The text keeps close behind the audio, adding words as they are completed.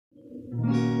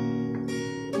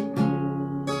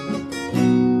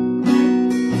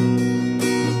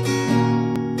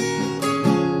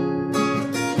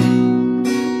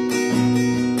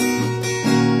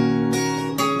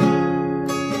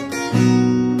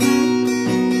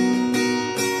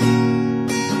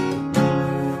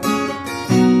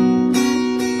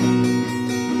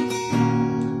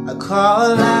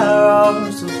call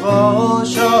arrows to fall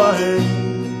short,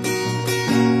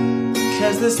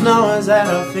 'cause there's no one's at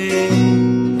our feet.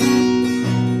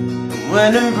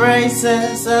 When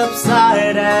embraces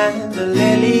subside and the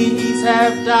lilies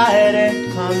have died, it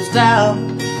comes down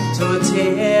to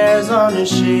tears on a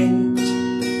sheet.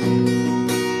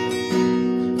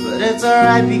 But it's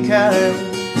alright because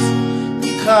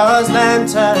you cause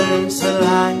lanterns to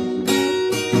light,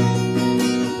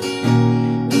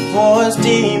 force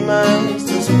demons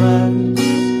to spread.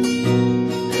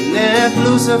 And if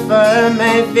Lucifer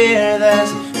may fear this,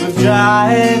 we've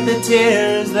dried the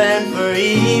tears, then for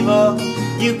evil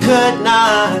you could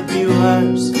not be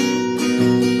worse.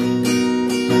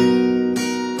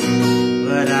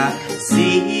 But I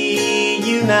see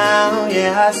you now,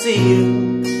 yeah, I see you,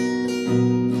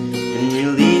 and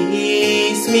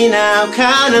release me now,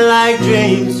 kinda like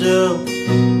dreams do.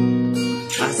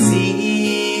 I see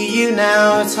you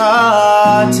now, it's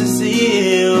hard to see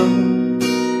you.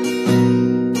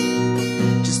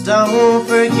 Just don't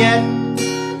forget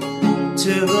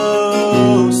to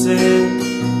sin.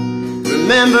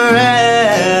 Remember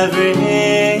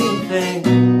everything.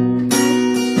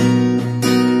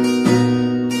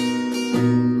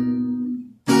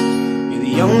 You're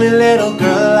the only little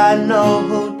girl I know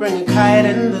who'd bring a kite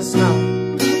in the snow.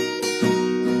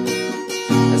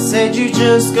 I said you're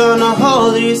just gonna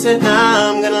hold it, you said nah,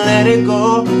 I'm gonna let it go.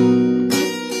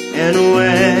 And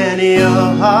when your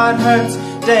heart hurts,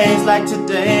 days like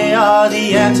today are the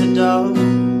antidote.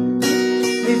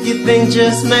 If you think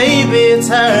just maybe it's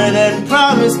her, then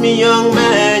promise me, young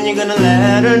man, you're gonna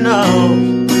let her know.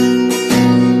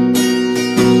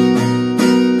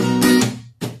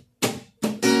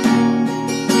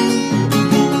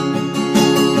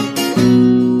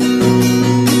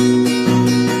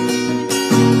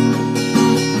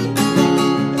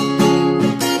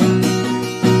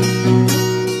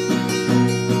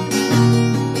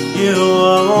 You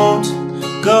won't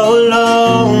go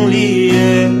lonely,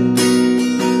 yeah.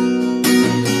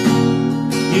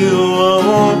 You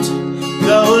won't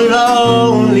go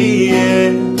lonely,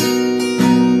 yeah.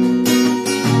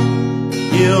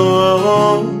 You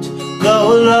won't go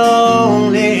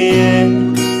lonely, yeah.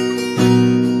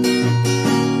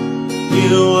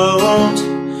 You won't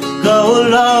go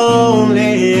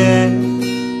lonely, yeah.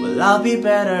 Well, I'll be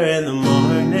better in the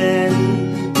morning,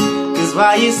 'cause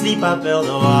while you sleep I build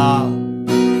a wall.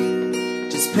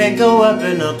 Just pick a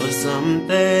weapon up or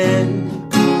something,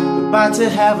 about to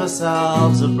have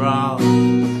ourselves a brawl.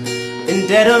 In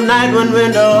dead of night, one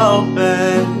window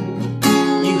open,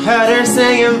 you heard her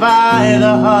singing by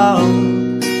the hall,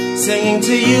 singing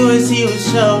to you as he was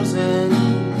chosen.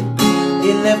 He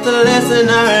left the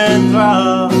listener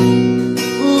enthralled.